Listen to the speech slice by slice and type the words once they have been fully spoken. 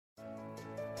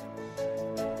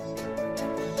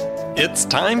It's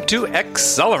time to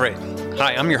accelerate.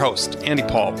 Hi, I'm your host, Andy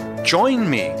Paul. Join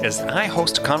me as I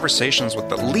host conversations with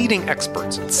the leading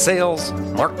experts in sales,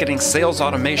 marketing, sales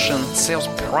automation, sales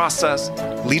process,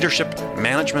 leadership,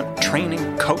 management,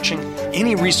 training, coaching,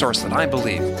 any resource that I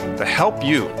believe to help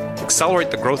you accelerate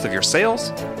the growth of your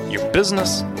sales, your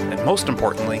business, and most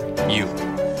importantly, you.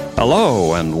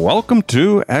 Hello, and welcome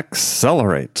to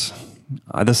Accelerate.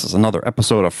 This is another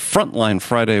episode of Frontline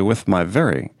Friday with my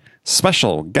very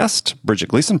special guest, Bridget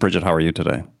Gleason. Bridget, how are you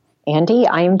today? Andy,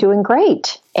 I am doing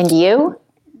great. And you?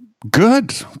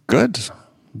 Good.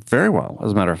 Very well,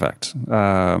 as a matter of fact.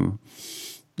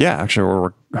 Actually,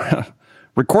 we're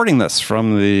recording this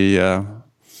from the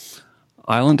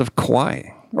island of Kauai,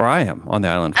 or I am on the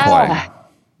island of Kauai.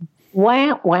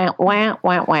 Wah, wah, wah,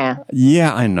 wah, wah.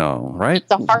 Yeah, I know, right? It's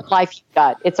a hard life you've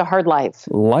got. It's a hard life.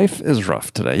 Life is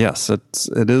rough today. Yes, it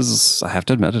is. I have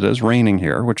to admit, it is raining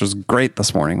here, which was great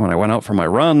this morning when I went out for my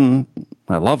run.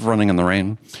 I love running in the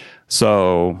rain.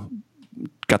 So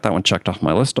got that one checked off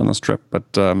my list on this trip. But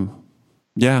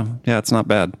yeah, it's not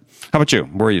bad. How about you?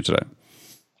 Where are you today?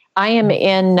 I am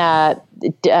in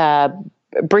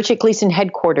Bridget Gleason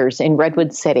headquarters in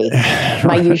Redwood City.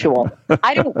 My usual.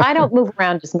 I don't move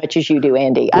around as much as you do,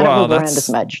 Andy. I don't move around as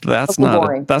much. That's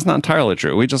not entirely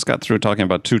true. We just got through talking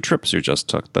about 2 trips you just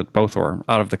took that both were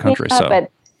out of the country. Yeah,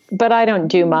 but I don't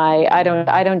do my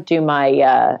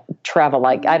travel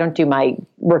like I don't do my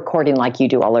recording like you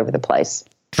do all over the place.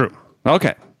 True.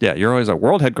 Okay. Yeah, you're always at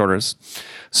world headquarters.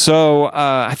 So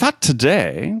I thought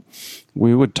today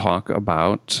we would talk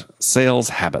about sales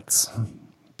habits.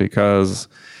 Because,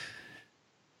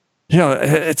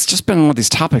 it's just been one of these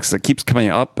topics that keeps coming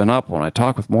up and up when I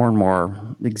talk with more and more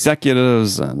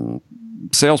executives and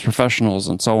sales professionals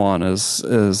and so on, is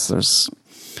there's,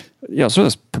 sort of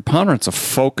this preponderance of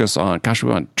focus on, gosh,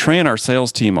 we want to train our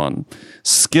sales team on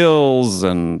skills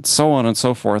and so on and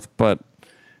so forth. But,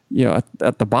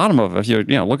 at the bottom of it, if you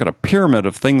look at a pyramid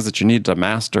of things that you need to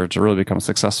master to really become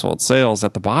successful at sales,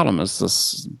 at the bottom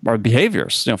are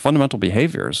behaviors, fundamental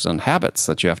behaviors and habits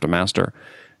that you have to master.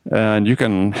 And you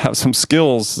can have some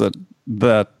skills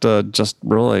that just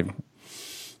really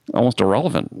almost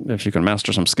irrelevant if you can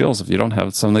master some skills if you don't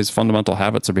have some of these fundamental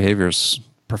habits or behaviors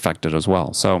perfected as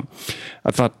well. So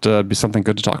I thought it'd be something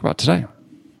good to talk about today.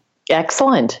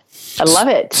 Excellent. I love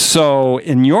it. So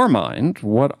in your mind,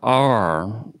 what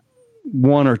are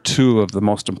 1 or 2 of the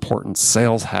most important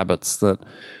sales habits that,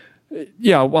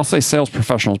 I'll say sales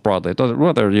professionals broadly,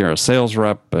 whether you're a sales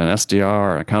rep, an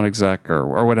SDR, an account exec,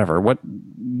 or whatever, what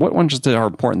ones are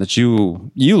important that you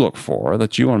look for,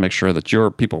 that you want to make sure that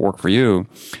your people who work for you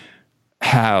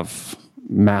have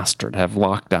mastered, have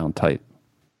locked down tight?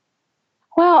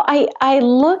 Well, I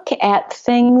look at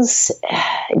things,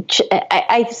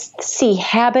 I see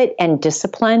habit and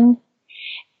discipline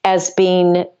as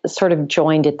being sort of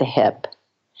joined at the hip.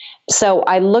 So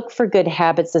I look for good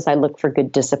habits as I look for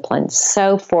good discipline.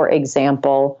 So, for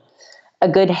example, a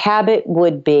good habit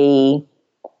would be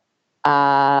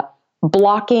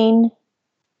blocking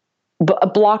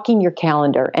your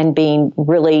calendar and being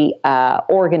really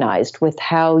organized with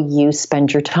how you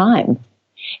spend your time.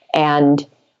 And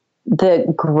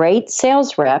the great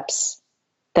sales reps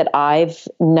that I've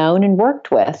known and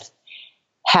worked with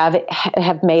have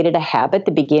made it a habit. At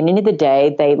the beginning of the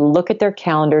day, they look at their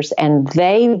calendars and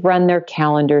they run their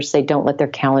calendars. They don't let their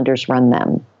calendars run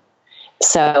them.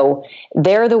 So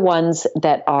they're the ones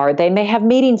that they may have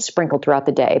meetings sprinkled throughout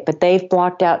the day, but they've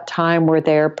blocked out time where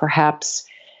they're perhaps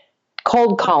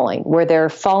cold calling, where they're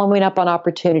following up on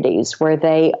opportunities, where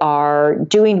they are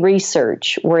doing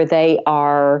research, where they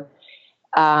are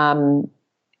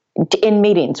in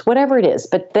meetings, whatever it is,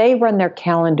 but they run their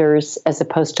calendars as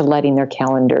opposed to letting their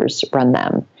calendars run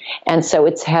them. And so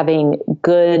it's having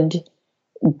good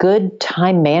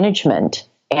time management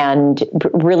and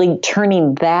really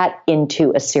turning that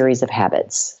into a series of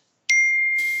habits,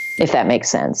 if that makes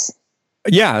sense.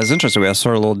 Yeah, it's interesting. We have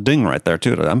sort of a little ding right there,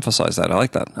 too, to emphasize that. I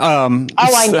like that.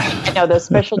 I know those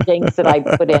special dings that I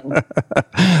put in.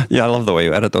 Yeah, I love the way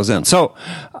you edit those in. So,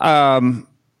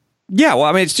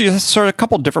 it's just sort of a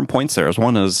couple different points there.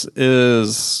 One is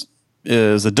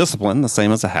a discipline, the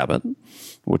same as a habit,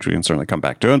 which we can certainly come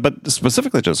back to. But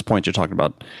specifically to this point, you're talking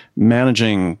about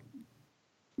managing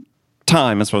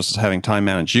time as opposed to having time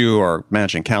manage you, or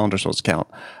managing calendars as opposed to count.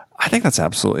 I think that's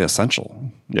absolutely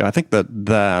essential. Yeah, I think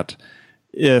that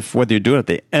if whether you do it at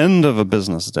the end of a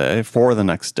business day for the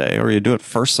next day, or you do it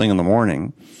first thing in the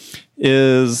morning,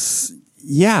 if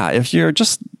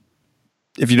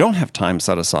you don't have time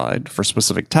set aside for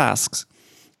specific tasks,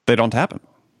 they don't happen.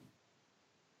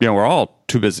 we're all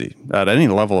too busy at any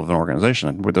level of an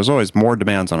organization. There's always more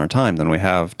demands on our time than we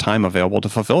have time available to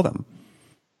fulfill them.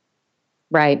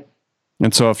 Right.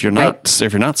 And so if you're not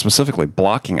specifically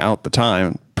blocking out the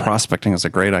time, prospecting is a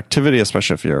great activity,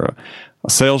 especially if you're a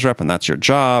sales rep and that's your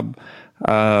job.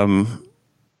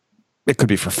 It could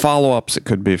be for follow-ups. It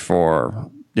could be for,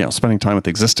 spending time with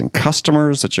existing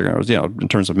customers that you're going to, in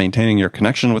terms of maintaining your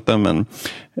connection with them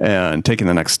and taking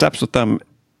the next steps with them.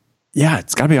 Yeah,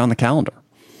 it's got to be on the calendar.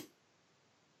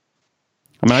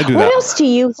 I mean, I do that. What else do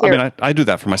you hear? I mean, I do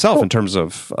that for myself in terms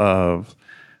of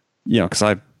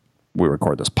because we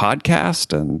record this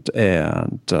podcast and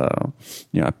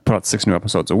I put out 6 new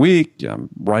episodes a week. I'm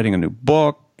writing a new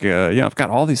book. I've got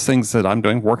all these things that I'm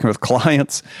doing, working with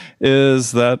clients.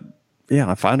 Is that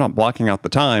if I'm not blocking out the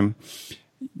time,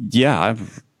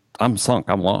 I'm sunk.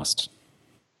 I'm lost.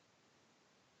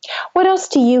 What else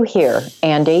do you hear,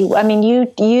 Andy? I mean,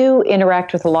 you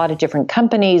interact with a lot of different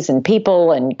companies and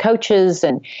people and coaches,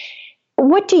 and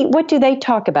what do they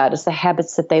talk about as the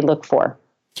habits that they look for?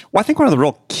 Well, I think one of the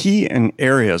real key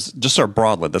areas, just sort of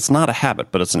broadly, that's not a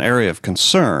habit, but it's an area of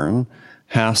concern,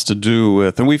 has to do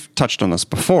with, and we've touched on this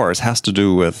before, has to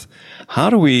do with how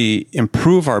do we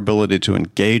improve our ability to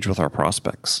engage with our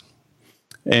prospects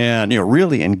and,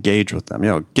 really engage with them,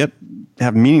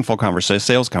 have meaningful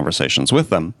sales conversations with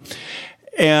them.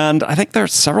 And I think there are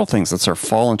several things that sort of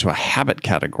fall into a habit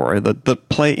category that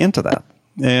play into that.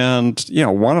 And,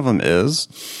 one of them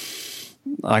is,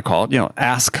 I call it,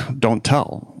 ask, don't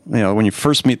tell. When you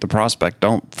first meet the prospect,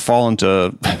 don't fall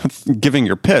into giving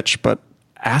your pitch, but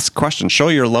ask questions, show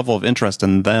your level of interest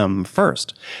in them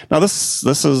first. Now, this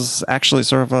is actually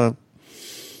sort of a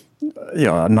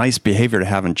nice behavior to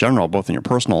have in general, both in your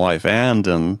personal life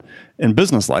and in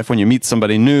business life. When you meet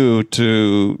somebody new,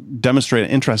 to demonstrate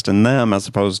an interest in them as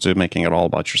opposed to making it all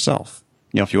about yourself.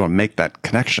 If you want to make that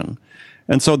connection.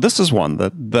 And so this is one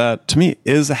that to me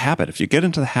is a habit. If you get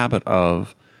into the habit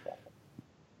of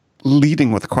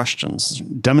leading with questions,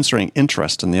 demonstrating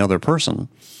interest in the other person,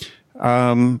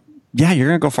 you're going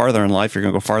to go farther in life. You're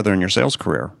going to go farther in your sales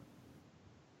career.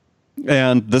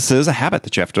 And this is a habit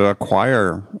that you have to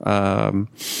acquire. You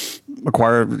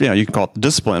can call it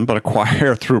discipline, but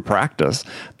acquire through practice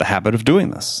the habit of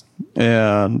doing this.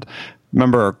 And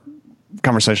remember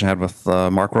conversation I had with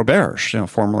Mark Roberge,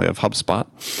 formerly of HubSpot,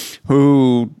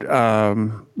 who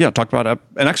talked about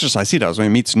an exercise he does when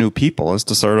he meets new people is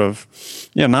to sort of,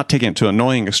 not taking it to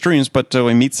annoying extremes, but when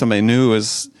he meets somebody new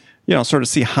is, sort of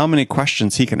see how many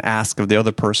questions he can ask of the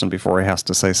other person before he has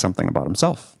to say something about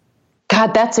himself.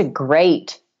 God, that's a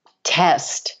great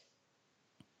test.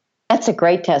 That's a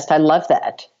great test. I love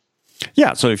that.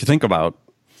 Yeah. So if you think about,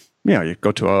 you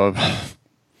go to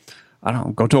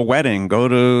a wedding, go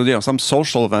to, some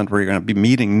social event where you're going to be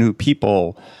meeting new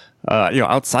people,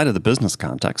 outside of the business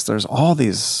context, there's all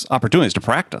these opportunities to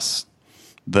practice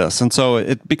this. And so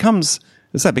it becomes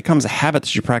a habit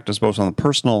that you practice both on the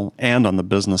personal and on the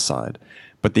business side.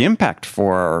 But the impact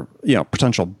for,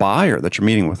 potential buyer that you're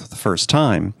meeting with the first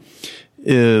time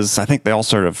is, I think they all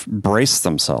sort of brace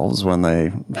themselves when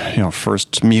they,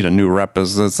 first meet a new rep.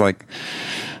 It's like,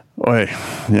 I'm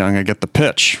going to get the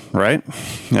pitch, right?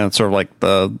 And it's sort of like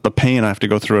the pain I have to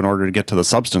go through in order to get to the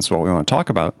substance of what we want to talk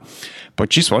about. But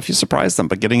geez, what if you surprise them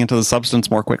by getting into the substance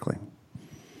more quickly?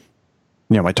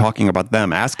 By talking about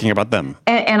them, asking about them.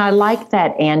 And I like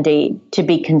that, Andy, to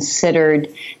be considered.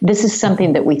 This is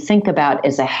something that we think about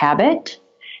as a habit,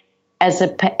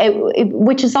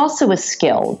 which is also a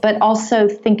skill, but also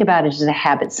think about it as a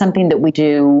habit, something that we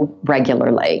do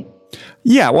regularly.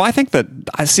 Yeah, well, I think that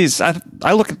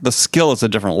I look at the skill as a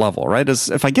different level, right? As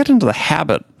if I get into the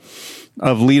habit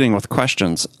of leading with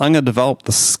questions, I'm going to develop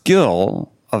the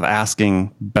skill of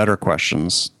asking better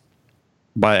questions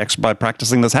by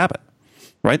practicing this habit,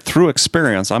 right? Through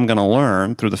experience, I'm going to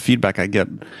learn through the feedback I get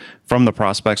from the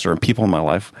prospects or people in my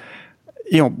life,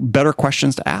 better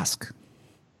questions to ask.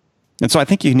 And so I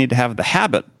think you need to have the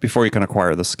habit before you can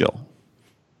acquire the skill.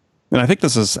 And I think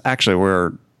this is actually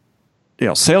where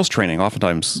sales training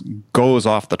oftentimes goes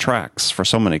off the tracks for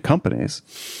so many companies,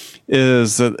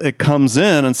 is that it comes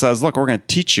in and says, look, we're going to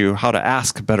teach you how to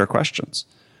ask better questions.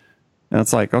 And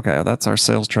it's like, okay, that's our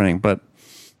sales training. But,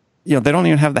 they don't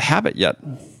even have the habit yet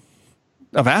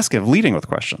of leading with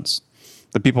questions,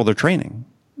 the people they're training.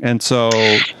 And so,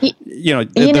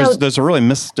 there's a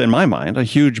really in my mind, a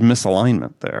huge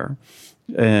misalignment there.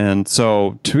 And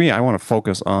so to me, I want to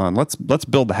focus on, let's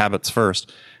build the habits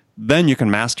first. Then you can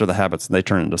master the habits and they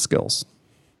turn into skills.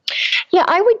 Yeah,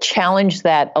 I would challenge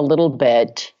that a little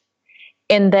bit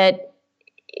in that,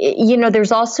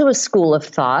 there's also a school of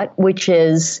thought, which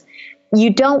is you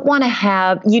don't want to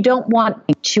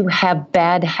have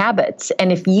bad habits.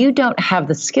 And if you don't have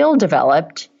the skill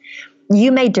developed,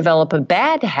 you may develop a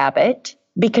bad habit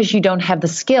because you don't have the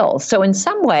skill. So in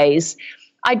some ways,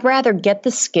 I'd rather get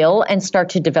the skill and start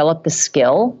to develop the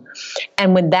skill.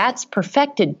 And when that's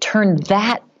perfected, turn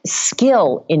that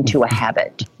skill into a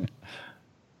habit.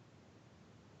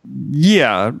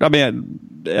 Yeah. I mean,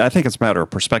 I think it's a matter of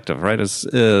perspective, right?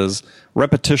 Is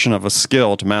repetition of a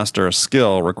skill to master a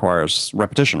skill requires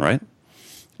repetition, right?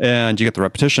 And you get the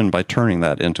repetition by turning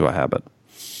that into a habit.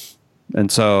 And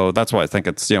so that's why I think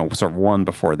it's, sort of one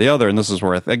before the other. And this is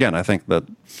where, again, I think that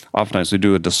oftentimes we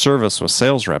do a disservice with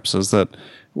sales reps is that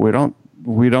we don't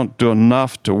do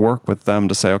enough to work with them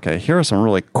to say, okay, here are some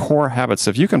really core habits.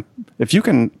 If you can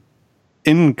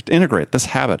integrate this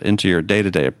habit into your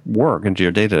day-to-day work, into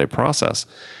your day-to-day process,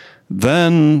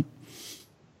 then,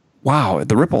 wow,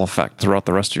 the ripple effect throughout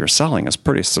the rest of your selling is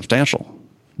pretty substantial.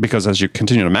 Because as you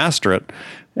continue to master it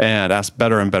and ask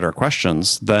better and better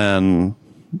questions, then,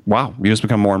 wow, you just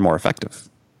become more and more effective.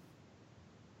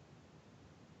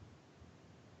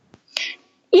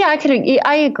 Yeah,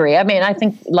 I agree. I mean, I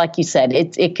think, like you said,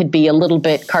 it could be a little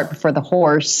bit cart before the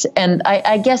horse. And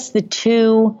I guess it's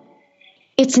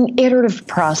an iterative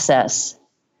process.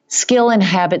 Skill and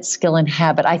habit, skill and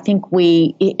habit. I think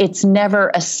it's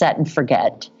never a set and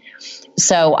forget.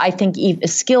 So I think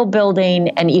skill building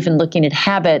and even looking at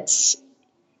habits,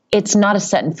 it's not a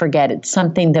set and forget. It's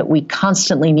something that we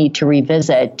constantly need to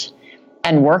revisit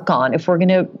and work on if we're going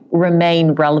to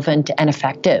remain relevant and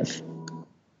effective.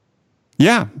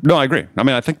 Yeah, no, I agree. I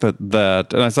mean, I think that,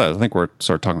 and I think we're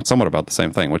sort of talking somewhat about the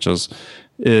same thing, which is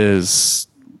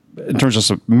in terms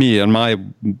of me and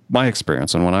my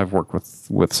experience, and when I've worked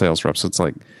with sales reps, it's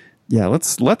like, yeah,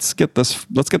 let's get this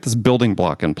building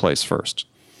block in place first,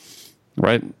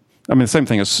 right? I mean, the same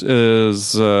thing is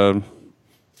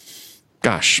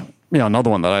another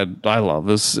one that I love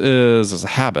is as a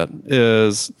habit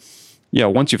is,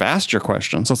 once you've asked your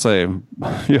questions, let's say, one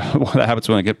of the habits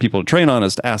we want to get people to train on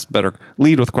is to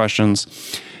lead with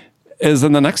questions, is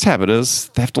then the next habit is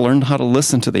they have to learn how to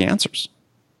listen to the answers.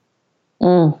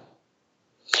 Mm.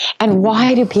 And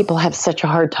why do people have such a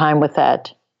hard time with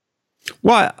that?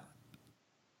 Well,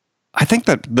 I think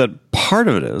that part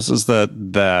of it is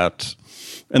that,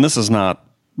 and this is not,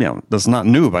 this is not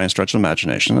new by any stretch of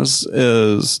imagination, is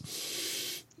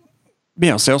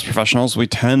sales professionals, we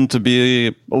tend to be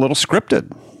a little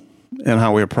scripted in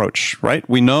how we approach, right?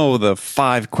 We know the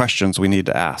 5 questions we need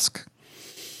to ask.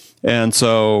 And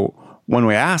so when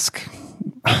we ask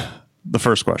the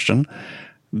first question,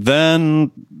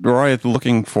 then we're already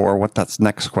looking for what that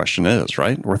next question is,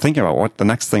 right? We're thinking about what the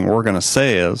next thing we're going to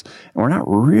say is, and we're not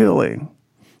really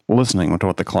listening to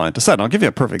what the client has said. And I'll give you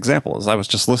a perfect example. Is I was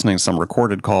just listening to some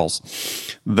recorded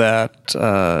calls that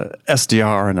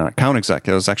SDR and an account exec,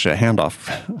 it was actually a handoff.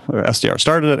 SDR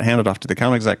started it, handed off to the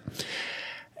account exec.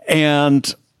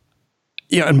 And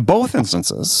in both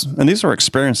instances, and these are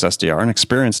experienced SDR and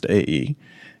experienced AE,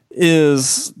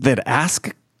 is they'd ask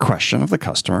a question of the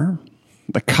customer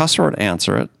would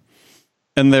answer it,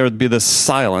 and there would be this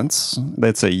silence.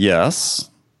 They'd say yes.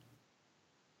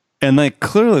 And they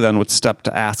clearly then would step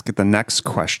to ask the next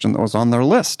question that was on their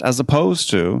list, as opposed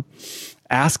to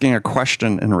asking a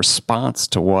question in response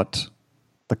to what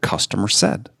the customer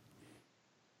said.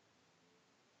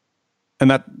 And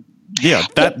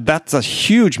that's a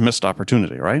huge missed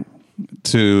opportunity, right?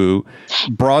 To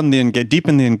deepen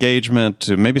the engagement,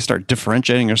 to maybe start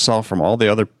differentiating yourself from all the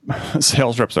other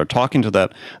sales reps that are talking to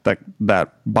that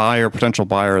potential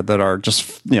buyer that are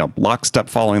just lockstep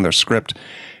following their script.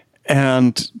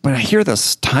 But I hear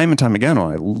this time and time again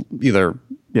when I either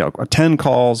attend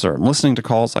calls or I'm listening to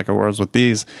calls like I was with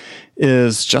these,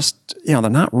 is just they're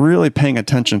not really paying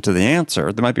attention to the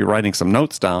answer. They might be writing some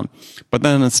notes down, but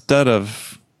then instead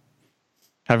of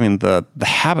having the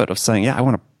habit of saying, I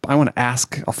want to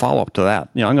ask a follow-up to that.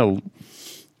 I'm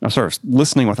sort of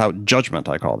listening without judgment,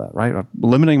 I call that, right? I'm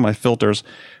limiting my filters.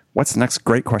 What's the next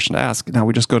great question to ask? Now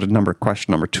we just go to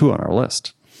question number 2 on our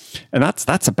list. And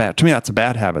that's a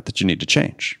bad habit that you need to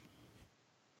change.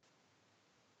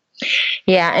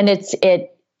 Yeah, and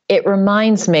it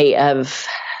reminds me of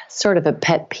sort of a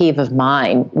pet peeve of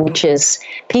mine, which is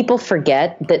people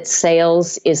forget that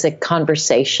sales is a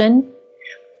conversation.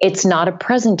 It's not a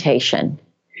presentation.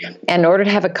 And in order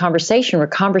to have a conversation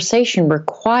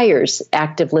requires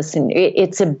active listening.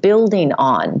 It's a building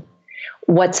on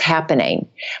what's happening.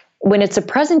 When it's a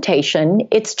presentation,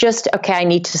 it's just, okay, I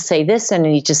need to say this and I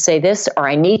need to say this, or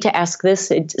I need to ask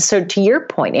this. So to your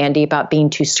point, Andy, about being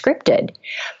too scripted,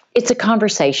 it's a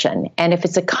conversation. And if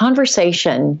it's a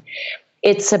conversation,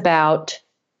 it's about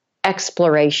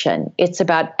exploration. It's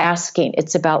about asking.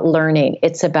 It's about learning.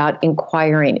 It's about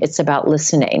inquiring. It's about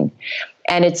listening.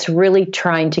 And it's really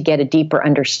trying to get a deeper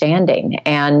understanding.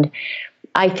 And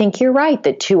I think you're right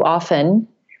that too often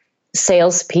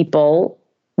salespeople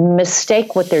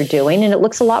mistake what they're doing, and it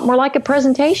looks a lot more like a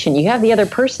presentation. You have the other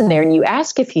person there and you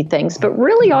ask a few things, but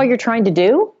really all you're trying to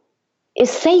do is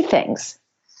say things.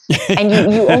 And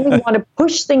you only want to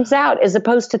push things out as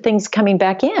opposed to things coming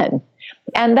back in.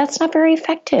 And that's not very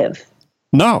effective.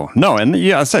 No. And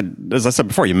as I said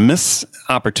before, you miss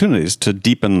opportunities to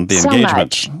deepen the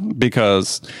engagement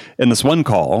because in this one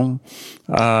call,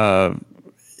 the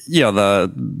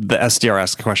SDR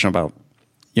asked a question about,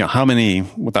 how many,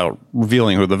 without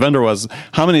revealing who the vendor was,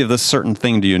 how many of this certain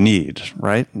thing do you need,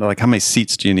 right? Like how many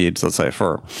seats do you need, let's say,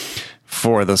 for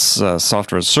this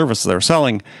software as a service they're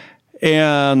selling?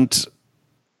 And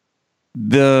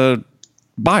the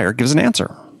buyer gives an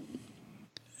answer.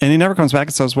 And he never comes back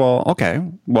and says, why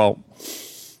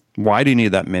do you need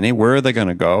that many? Where are they going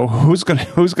to go? Who's going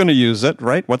to use it,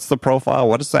 right? What's the profile?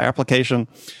 What is the application?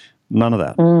 None of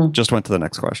that. Just went to the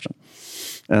next question.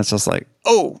 And it's just like,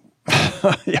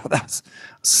 that's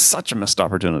such a missed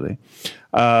opportunity.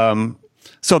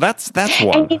 So that's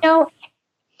one. And,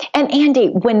 and Andy,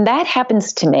 when that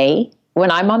happens to me,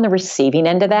 when I'm on the receiving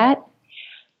end of that,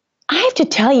 I have to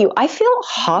tell you, I feel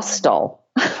hostile.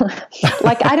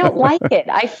 Like, I don't like it.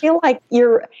 I feel like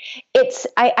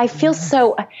I feel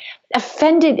so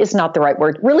offended is not the right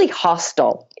word. Really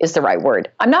hostile is the right word.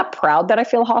 I'm not proud that I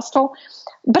feel hostile,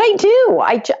 but I do.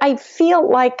 I feel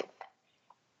like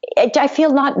I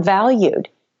feel not valued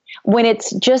when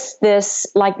it's just this,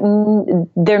 like,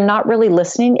 they're not really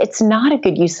listening. It's not a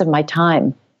good use of my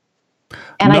time.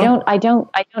 And no. I don't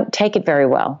take it very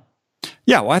well.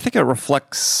 Yeah. Well, I think it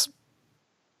reflects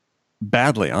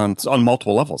badly on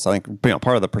multiple levels. I think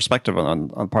part of the perspective on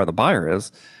part of the buyer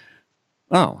is,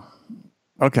 oh,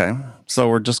 okay, so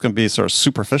we're just going to be sort of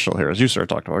superficial here, as you sort of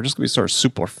talked about. We're just going to be sort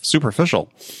of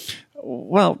superficial.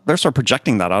 Well, they're sort of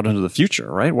projecting that out into the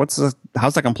future, right?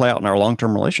 How's that going to play out in our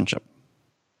long-term relationship?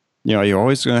 You're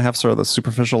always going to have sort of the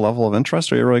superficial level of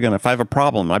interest, or you're really going to, if I have a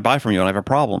problem, I buy from you and I have a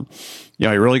problem,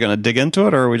 you're really going to dig into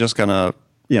it, or are we just going to,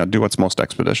 do what's most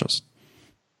expeditious?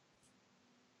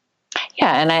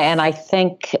 Yeah, and I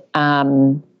think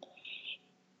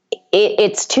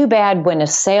it's too bad when a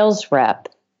sales rep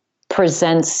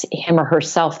presents him or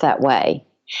herself that way,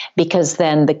 because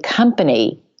then the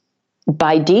company,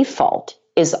 by default,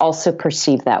 is also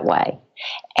perceived that way.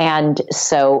 And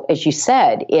so, as you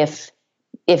said, if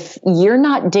you're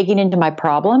not digging into my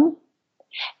problem,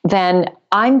 then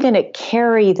I'm going to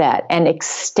carry that and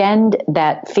extend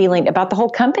that feeling about the whole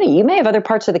company. You may have other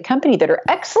parts of the company that are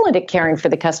excellent at caring for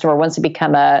the customer once they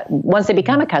become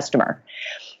a customer.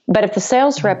 But if the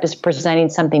sales rep is presenting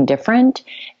something different,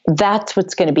 that's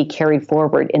what's going to be carried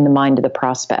forward in the mind of the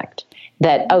prospect.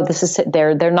 That,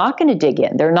 they're not going to dig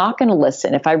in. They're not going to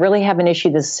listen. If I really have an issue,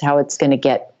 this is how it's going to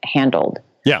get handled.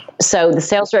 Yeah. So the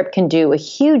sales rep can do a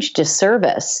huge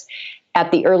disservice at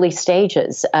the early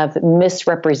stages of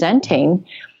misrepresenting,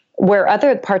 where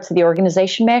other parts of the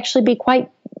organization may actually be quite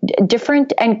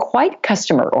different and quite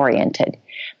customer oriented.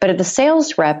 But if the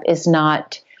sales rep is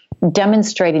not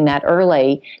demonstrating that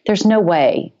early, there's no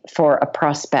way for a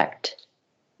prospect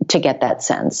to get that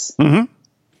sense. Mm-hmm.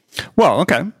 Well,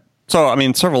 okay. So,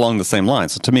 sort of along the same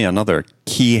lines. So to me, another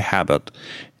key habit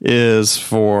is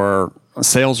for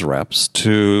sales reps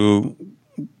to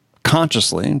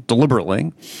consciously,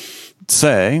 deliberately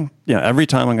say, every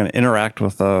time I'm going to interact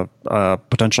with a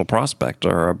potential prospect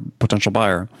or a potential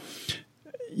buyer,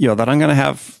 that I'm going to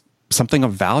have something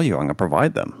of value I'm going to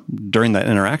provide them during that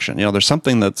interaction. There's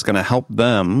something that's going to help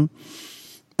them,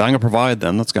 that I'm going to provide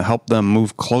them, that's going to help them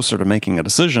move closer to making a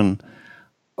decision.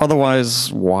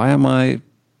 Otherwise, why am I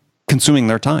consuming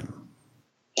their time?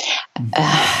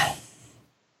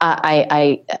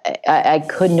 I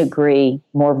couldn't agree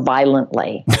more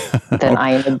violently than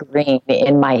I am agreeing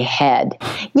in my head.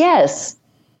 Yes.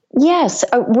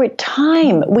 With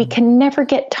time, we can never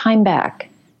get time back.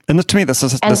 And to me, this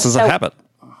is a habit.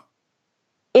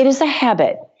 It is a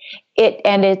habit.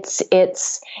 It's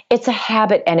a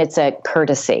habit, and it's a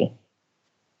courtesy.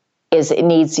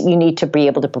 You need to be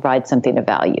able to provide something of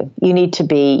value. You need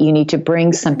to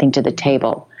bring something to the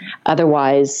table.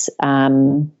 Otherwise,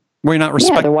 you're not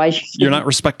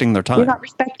respecting their time. You're not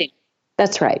respecting.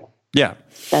 That's right. Yeah.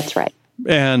 That's right.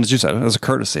 And as you said, as a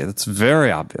courtesy, that's very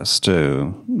obvious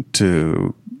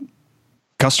to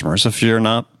customers if you're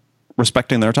not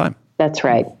respecting their time. That's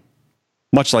right.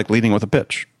 Much like leading with a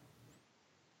pitch.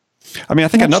 I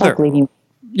think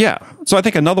So I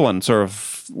think another one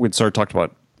we'd sort of talked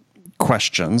about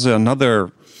questions.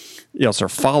 Another sort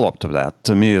of follow-up to that,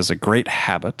 to me, is a great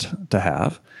habit to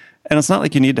have. And it's not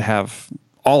like you need to have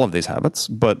all of these habits,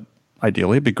 but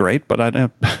ideally it'd be great, but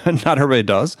not everybody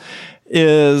does,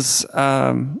 is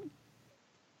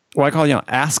what I call,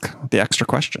 ask the extra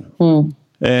question.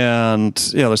 And,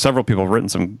 there's several people who've written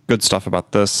some good stuff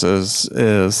about this, so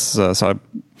I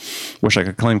wish I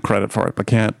could claim credit for it, but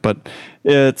can't. But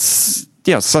it's,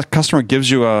 so a customer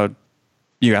gives you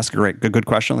you ask a good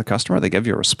question of the customer, they give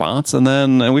you a response,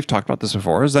 and we've talked about this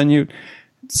before, is then you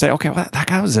say, okay, well, that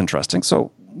guy was interesting,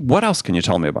 so what else can you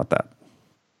tell me about that?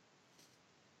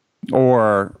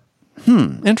 Or,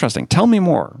 interesting, tell me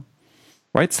more,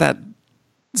 right?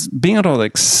 It's being able to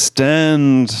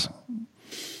extend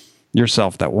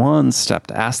yourself that one step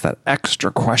to ask that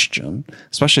extra question,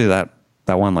 especially that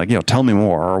one, like, tell me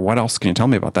more, or what else can you tell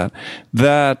me about that?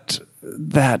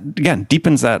 That again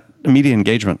deepens that immediately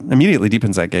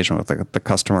deepens that engagement with the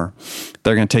customer.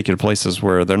 They're going to take you to places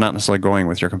where they're not necessarily going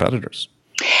with your competitors.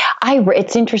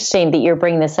 It's interesting that you're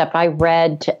bringing this up. I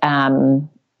read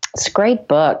this great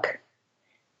book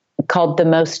called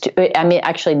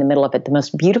actually in the middle of it, The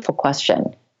Most Beautiful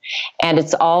Question. And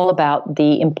it's all about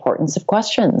the importance of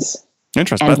questions.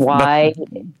 Interesting. And why.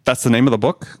 That's the name of the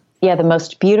book? Yeah, the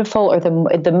most beautiful or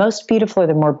the most beautiful or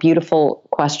the more beautiful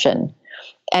question.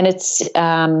 And it's,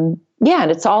 and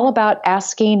it's all about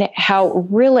asking how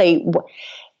really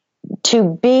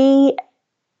to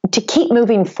keep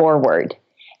moving forward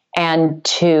and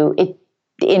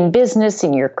in business,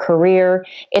 in your career,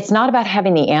 it's not about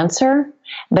having the answer,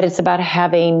 but it's about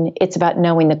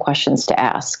knowing the questions to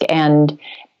ask and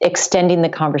extending the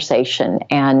conversation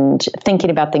and thinking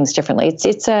about things differently.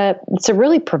 It's a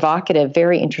really provocative,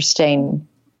 very interesting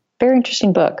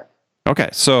book. Okay.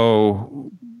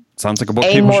 So sounds like a book.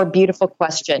 A More Beautiful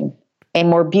Question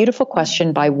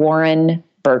by Warren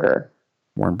Berger.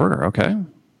 Warren Berger. Okay.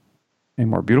 A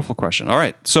More Beautiful Question. All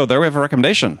right. So there we have a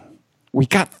recommendation. We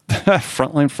got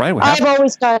Frontline Friday. We have to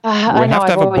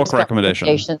have a book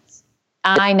recommendation.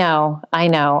 I know.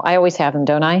 I always have them,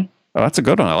 don't I? Oh, that's a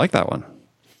good one. I like that one.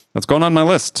 That's going on my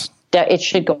list. It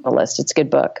should go on the list. It's a good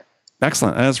book.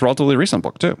 Excellent. And it's a relatively recent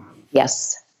book, too.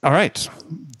 Yes. All right.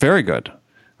 Very good.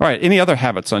 All right. Any other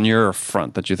habits on your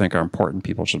front that you think are important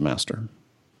people should master?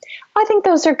 I think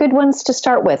those are good ones to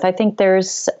start with. I think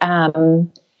those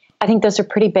are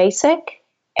pretty basic.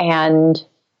 And,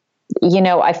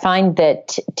 I find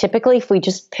that typically if we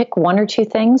just pick one or two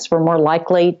things, we're more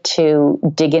likely to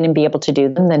dig in and be able to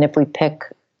do them than if we pick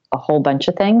a whole bunch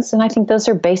of things. And I think those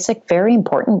are basic, very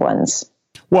important ones.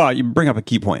 Well, you bring up a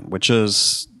key point, which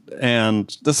is, and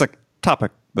this is a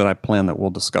topic that I plan that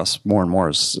we'll discuss more and more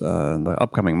in the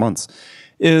upcoming months,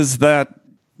 is that,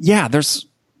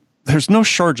 there's no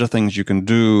shortage of things you can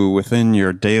do within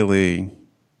your daily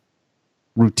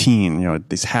routine,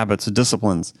 these habits,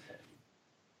 disciplines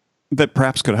that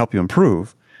perhaps could help you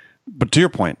improve. But to your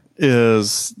point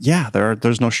is,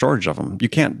 there's no shortage of them. You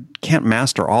can't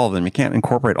master all of them. You can't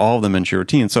incorporate all of them into your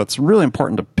routine. So it's really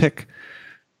important to pick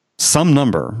some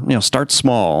number, start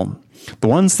small, the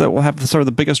ones that will have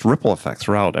the biggest ripple effect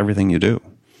throughout everything you do.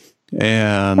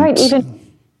 And right, even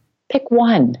pick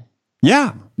one.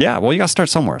 Yeah. Well, you got to start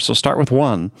somewhere. So start with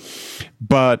one.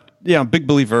 But I'm a big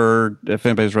believer, if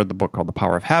anybody's read the book called The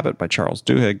Power of Habit by Charles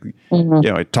Duhigg,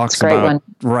 it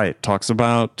talks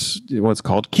about what's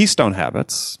called keystone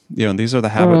habits. And these are the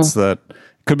habits that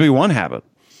could be one habit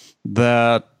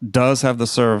that does have the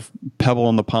sort of pebble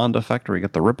in the pond effect where you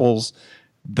get the ripples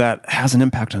that has an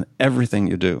impact on everything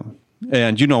you do.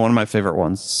 And one of my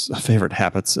favorite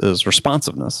habits is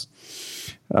responsiveness.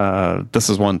 This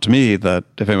is one to me that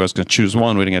if anybody's going to choose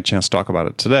one, we didn't get a chance to talk about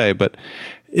it today, but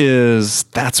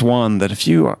that's one that if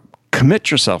you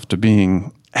commit yourself to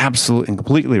being absolutely and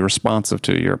completely responsive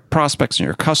to your prospects and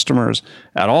your customers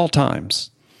at all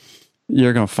times,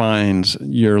 you're going to find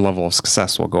your level of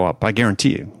success will go up. I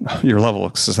guarantee you, your level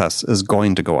of success is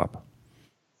going to go up.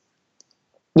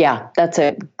 Yeah, that's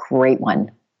a great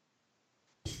one.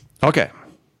 Okay.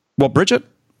 Well, Bridget,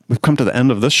 we've come to the end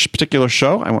of this particular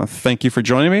show. I want to thank you for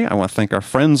joining me. I want to thank our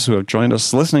friends who have joined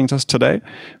us, listening to us today.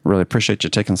 Really appreciate you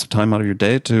taking some time out of your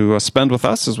day to spend with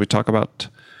us as we talk about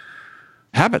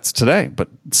habits today, but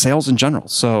sales in general.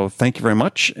 So thank you very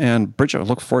much. And Bridget, I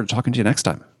look forward to talking to you next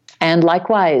time. And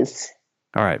likewise.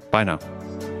 All right. Bye now.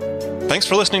 Thanks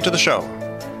for listening to the show.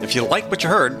 If you like what you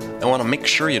heard and want to make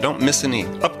sure you don't miss any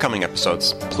upcoming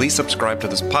episodes, please subscribe to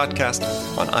this podcast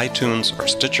on iTunes or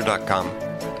Stitcher.com.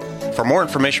 For more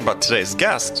information about today's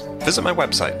guest, visit my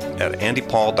website at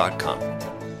andypaul.com.